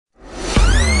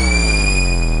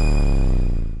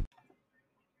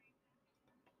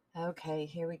Okay,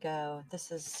 here we go.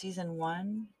 This is season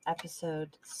 1,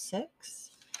 episode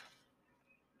 6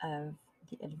 of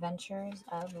The Adventures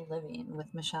of Living with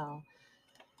Michelle.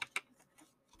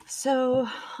 So,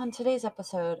 on today's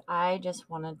episode, I just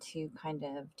wanted to kind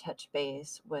of touch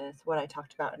base with what I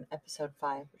talked about in episode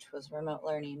 5, which was remote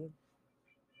learning.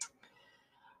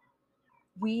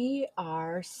 We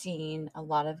are seeing a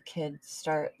lot of kids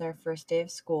start their first day of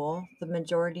school. The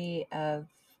majority of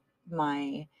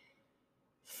my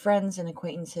friends and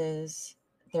acquaintances,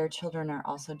 their children are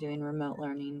also doing remote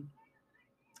learning.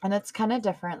 And it's kind of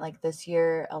different. Like this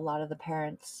year, a lot of the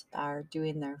parents are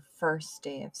doing their first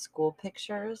day of school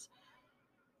pictures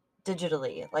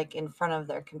digitally, like in front of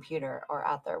their computer or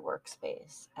at their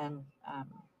workspace. And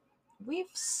we've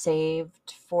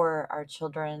saved for our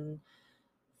children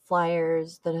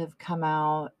flyers that have come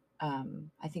out.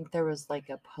 I think there was like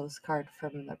a postcard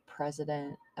from the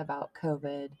president about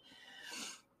COVID.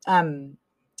 Um,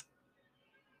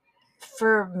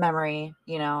 for memory,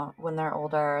 when they're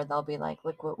older, they'll be like,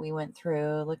 look what we went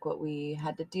through, look what we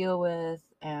had to deal with,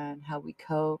 and how we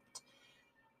coped.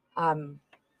 Um,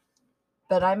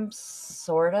 but I'm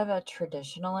sort of a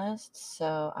traditionalist,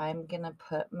 so I'm going to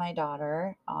put my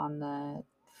daughter on the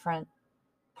front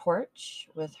porch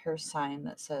with her sign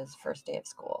that says first day of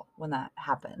school when that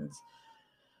happens.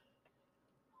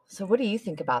 So what do you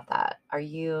think about that? Are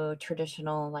you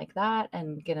traditional like that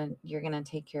and you're gonna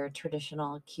take your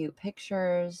traditional cute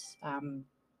pictures?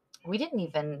 We didn't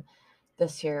even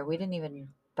this year, we didn't even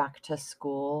back to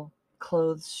school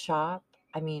clothes shop.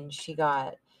 I mean, she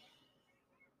got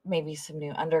maybe some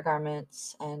new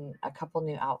undergarments and a couple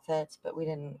new outfits, but we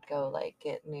didn't go like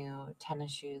get new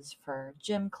tennis shoes for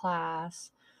gym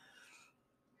class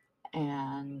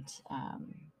and,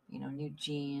 new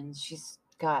jeans. She's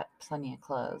got plenty of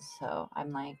clothes. So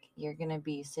I'm like, you're going to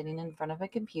be sitting in front of a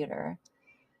computer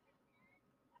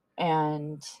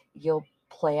and you'll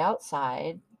play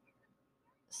outside.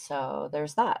 So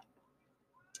there's that.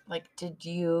 Like, did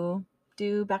you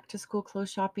do back to school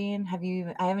clothes shopping?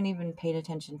 I haven't even paid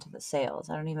attention to the sales.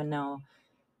 I don't even know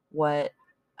what,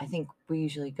 I think we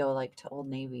usually go like to Old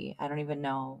Navy. I don't even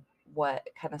know what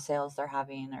kind of sales they're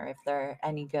having or if they're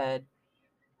any good,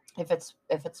 if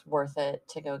it's worth it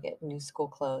to go get new school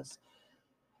clothes.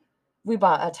 We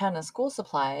bought a ton of school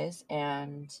supplies,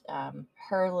 and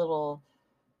her little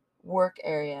work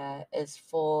area is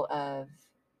full of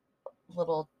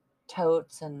little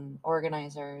totes and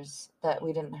organizers that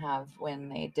we didn't have when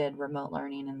they did remote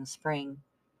learning in the spring.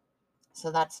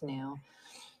 So that's new.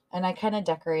 And I kind of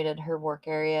decorated her work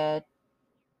area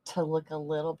to look a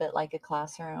little bit like a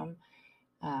classroom.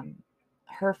 Um,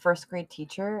 Her first grade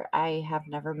teacher, I have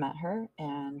never met her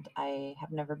and I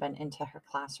have never been into her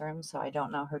classroom, so I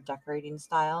don't know her decorating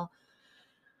style.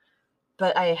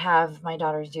 But I have my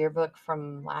daughter's yearbook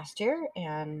from last year,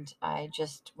 and I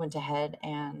just went ahead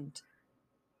and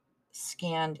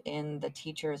scanned in the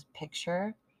teacher's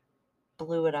picture,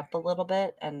 blew it up a little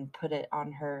bit, and put it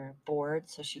on her board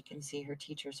so she can see her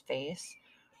teacher's face.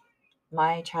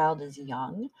 My child is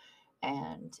young,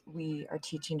 and we are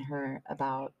teaching her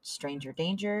about stranger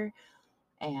danger,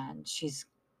 and she's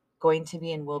going to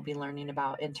be and will be learning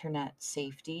about internet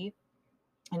safety.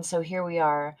 And so here we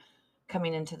are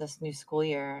coming into this new school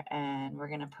year, and we're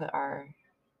going to put our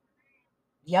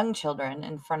young children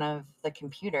in front of the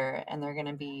computer, and they're going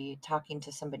to be talking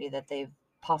to somebody that they've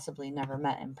possibly never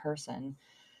met in person.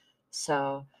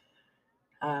 So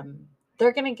um,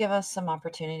 they're going to give us some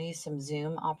opportunities, some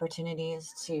Zoom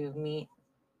opportunities to meet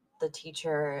the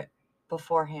teacher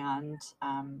beforehand,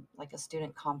 like a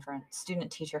student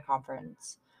teacher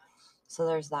conference. So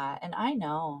there's that. And I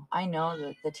know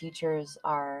that the teachers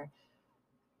are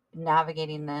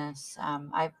navigating this.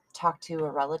 I've talked to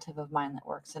a relative of mine that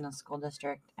works in a school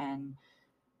district, and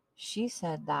she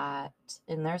said that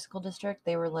in their school district,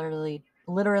 they were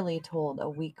literally told a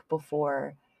week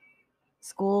before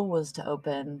school was to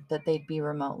open that they'd be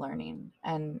remote learning.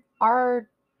 And our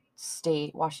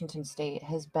state, Washington State,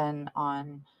 has been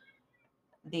on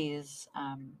these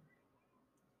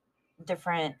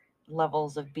different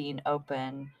levels of being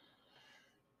open.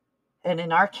 And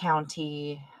in our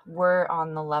county, we're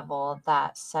on the level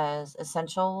that says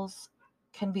essentials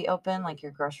can be open, like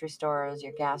your grocery stores,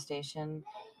 your gas station,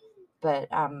 but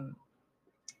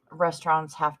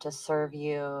restaurants have to serve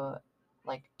you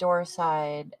like door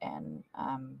side. And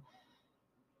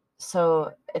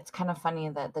so it's kind of funny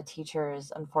that the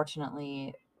teachers,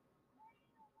 unfortunately,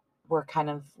 were kind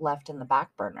of left in the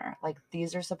back burner. Like,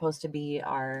 these are supposed to be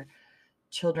our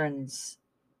children's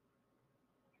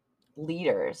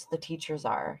leaders, the teachers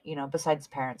are, besides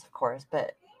parents, of course.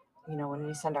 But when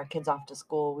we send our kids off to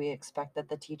school, we expect that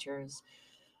the teachers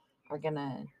are going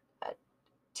to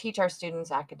teach our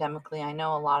students academically. I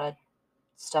know a lot of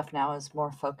stuff now is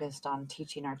more focused on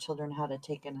teaching our children how to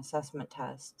take an assessment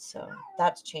test. So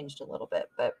that's changed a little bit,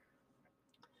 but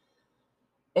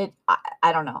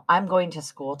I don't know. I'm going to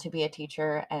school to be a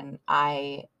teacher, and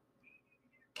I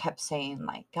kept saying,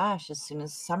 like, gosh, as soon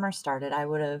as summer started, I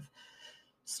would have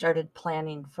started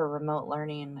planning for remote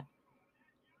learning,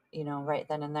 right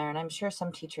then and there. And I'm sure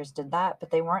some teachers did that, but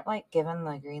they weren't like given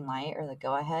the green light or the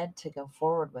go ahead to go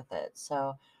forward with it.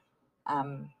 So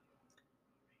um,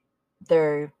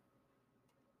 they're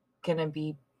going to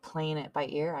be playing it by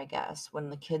ear, I guess. When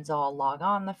the kids all log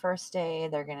on the first day,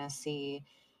 they're going to see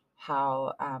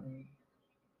how,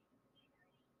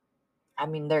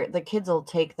 the kids will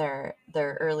take their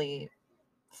early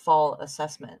fall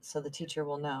assessment. So the teacher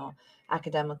will know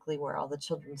academically where all the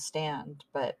children stand.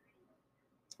 But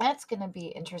that's going to be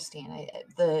interesting.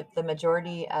 The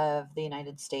majority of the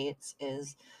United States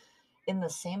is in the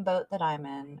same boat that I'm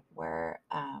in, where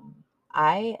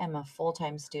I am a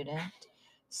full-time student,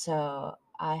 so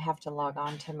I have to log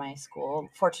on to my school.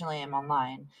 Fortunately, I'm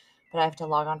online, but I have to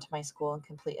log on to my school and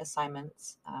complete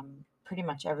assignments pretty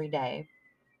much every day.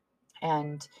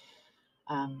 And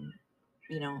um,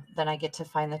 then I get to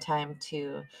find the time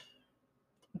to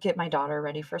get my daughter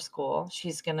ready for school.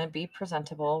 She's going to be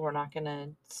presentable. We're not going to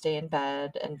stay in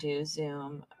bed and do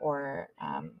Zoom or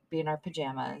be in our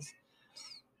pajamas.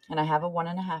 And I have a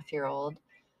 1.5-year-old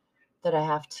that I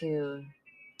have to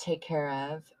take care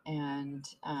of. And,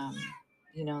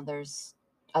 there's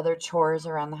other chores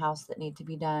around the house that need to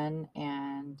be done.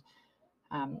 And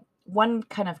one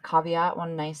kind of caveat,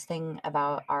 one nice thing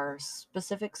about our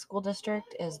specific school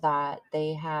district is that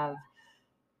they have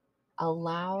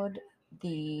allowed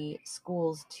the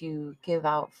schools to give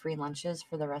out free lunches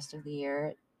for the rest of the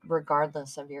year,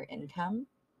 regardless of your income.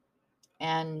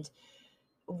 And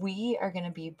we are going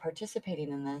to be participating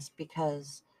in this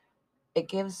because it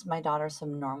gives my daughter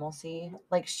some normalcy.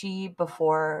 Like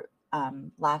before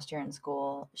last year in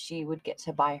school, she would get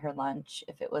to buy her lunch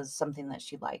if it was something that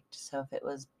she liked. So if it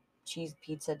was cheese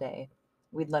pizza day,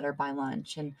 we'd let her buy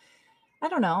lunch. And I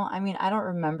don't know. I mean, I don't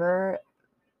remember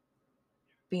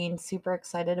being super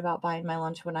excited about buying my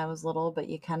lunch when I was little, but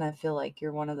you kind of feel like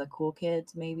you're one of the cool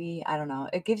kids, maybe. I don't know.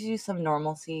 It gives you some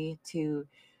normalcy to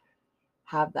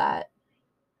have that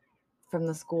from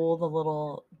the school, the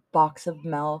little box of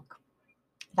milk,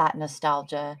 that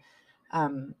nostalgia.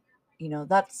 Um,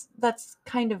 that's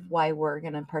kind of why we're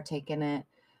going to partake in it.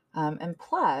 And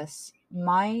plus,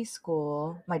 my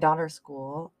daughter's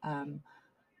school,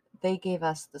 they gave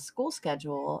us the school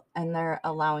schedule and they're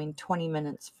allowing 20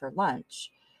 minutes for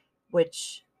lunch,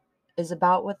 which is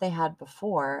about what they had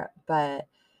before. But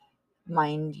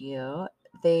mind you,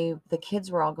 the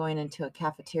kids were all going into a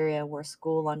cafeteria where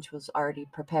school lunch was already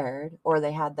prepared, or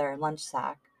they had their lunch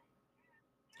sack.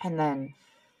 And then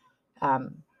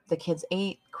the kids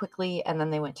ate quickly and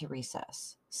then they went to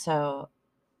recess. So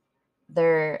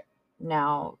they're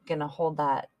now going to hold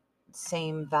that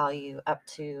same value up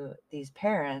to these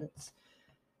parents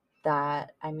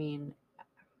that, I mean,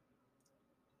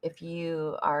 if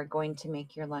you are going to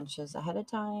make your lunches ahead of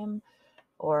time,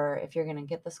 or if you're going to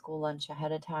get the school lunch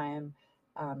ahead of time,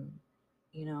 um,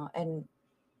 and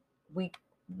we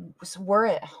so we're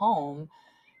at home,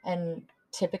 and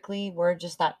typically we're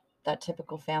just that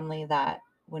typical family that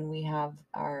when we have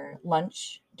our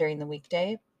lunch during the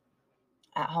weekday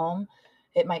at home,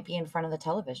 it might be in front of the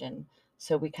television.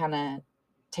 So we kind of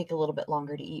take a little bit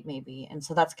longer to eat maybe. And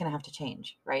so that's going to have to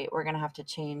change, right? We're going to have to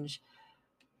change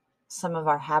some of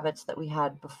our habits that we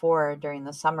had before during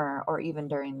the summer or even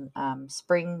during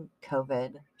spring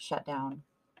COVID shutdown.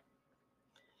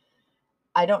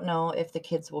 I don't know if the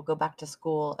kids will go back to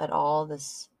school at all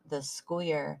this school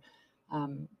year.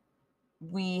 Um,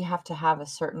 we have to have a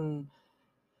certain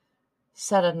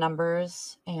set of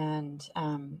numbers, and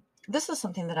this is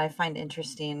something that I find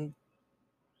interesting.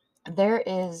 There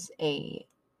is a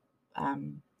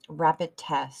rapid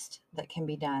test that can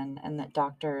be done, and that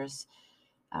doctors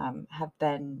have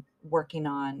been working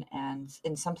on, and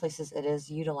in some places it is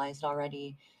utilized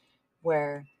already,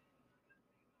 where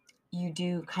you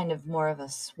do kind of more of a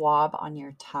swab on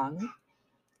your tongue,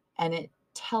 and it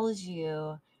tells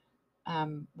you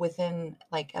within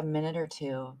like a minute or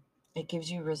two, it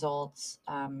gives you results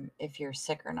if you're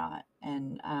sick or not.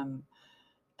 And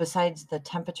besides the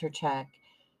temperature check,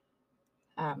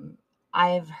 um,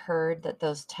 I've heard that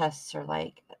those tests are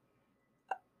like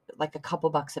a couple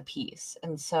bucks a piece.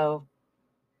 And so,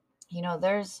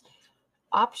 there's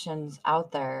options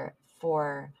out there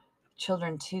for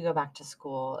children to go back to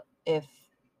school if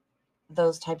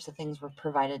those types of things were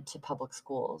provided to public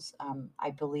schools.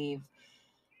 I believe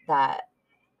that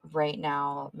right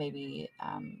now maybe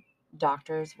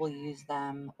doctors will use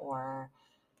them, or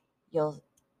you'll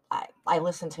I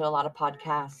listen to a lot of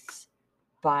podcasts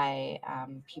by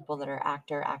people that are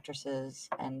actresses,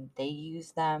 and they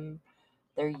use them.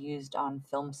 They're used on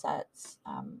film sets.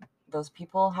 Those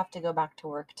people have to go back to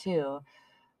work too,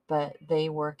 but they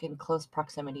work in close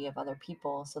proximity of other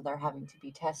people, so they're having to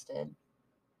be tested.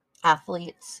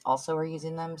 Athletes also are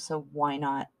using them, so why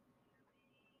not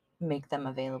make them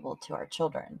available to our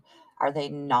children? Are they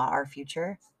not our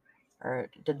future? Or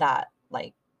did that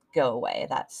like go away?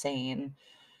 That saying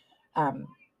um,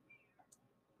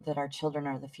 that our children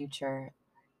are the future.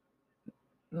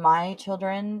 My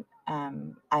children,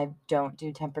 I don't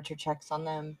do temperature checks on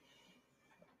them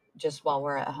just while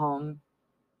we're at home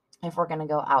if we're going to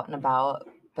go out and about.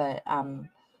 But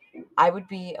I would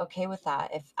be okay with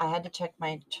that if I had to check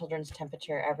my children's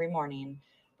temperature every morning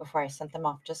before I sent them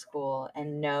off to school,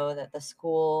 and know that the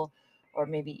school, or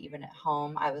maybe even at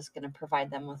home, I was going to provide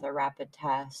them with a rapid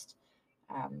test.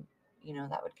 Um,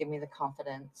 that would give me the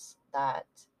confidence that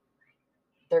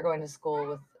they're going to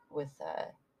school with a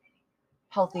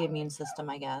healthy immune system,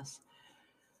 I guess.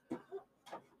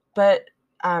 But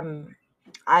um,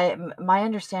 my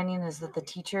understanding is that the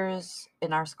teachers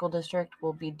in our school district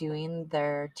will be doing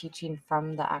their teaching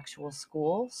from the actual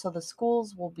school. So the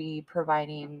schools will be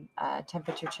providing a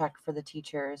temperature check for the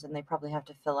teachers, and they probably have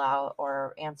to fill out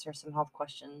or answer some health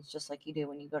questions, just like you do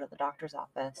when you go to the doctor's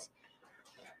office.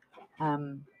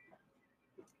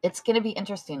 It's going to be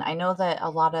interesting. I know that a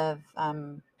lot of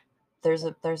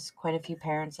there's quite a few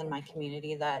parents in my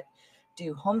community that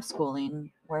do homeschooling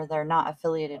where they're not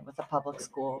affiliated with a public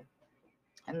school,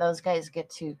 and those guys get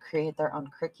to create their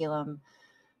own curriculum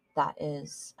that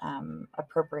is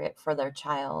appropriate for their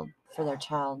child's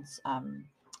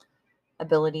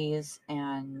abilities,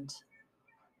 and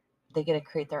they get to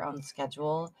create their own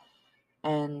schedule.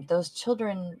 And those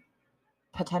children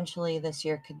potentially this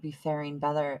year could be faring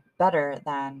better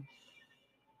than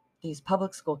these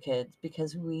public school kids,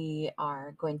 because we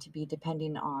are going to be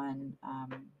depending on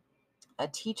a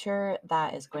teacher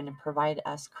that is going to provide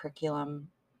us curriculum.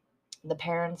 The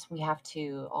parents, we have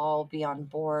to all be on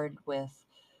board with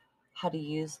how to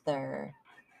use their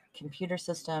computer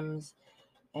systems,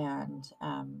 and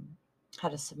how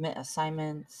to submit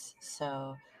assignments.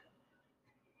 So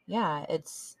yeah,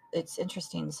 it's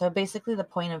interesting. So basically, the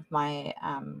point of my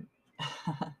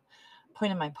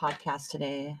podcast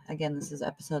today, again, this is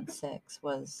episode 6,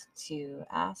 was to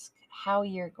ask how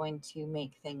you're going to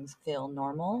make things feel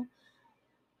normal.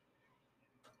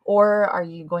 Or are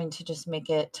you going to just make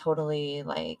it totally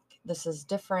like, this is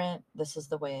different, this is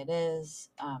the way it is?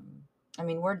 I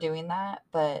mean, we're doing that,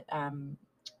 but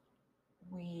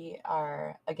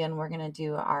we're going to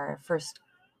do our first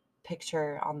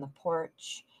picture on the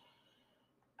porch.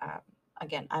 Um,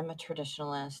 Again, I'm a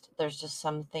traditionalist. There's just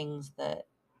some things that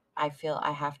I feel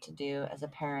I have to do as a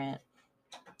parent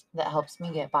that helps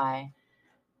me get by.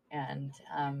 And,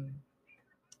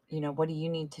 what do you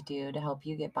need to do to help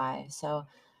you get by? So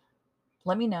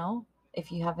let me know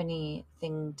if you have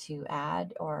anything to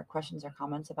add or questions or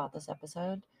comments about this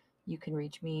episode. You can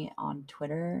reach me on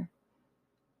Twitter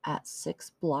at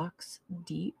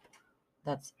 6blocksdeep.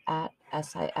 That's at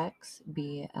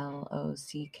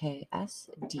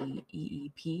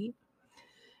SIXBLOCKSDEEP.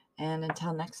 And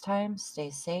until next time, stay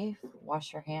safe,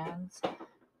 wash your hands,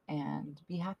 and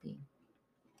be happy.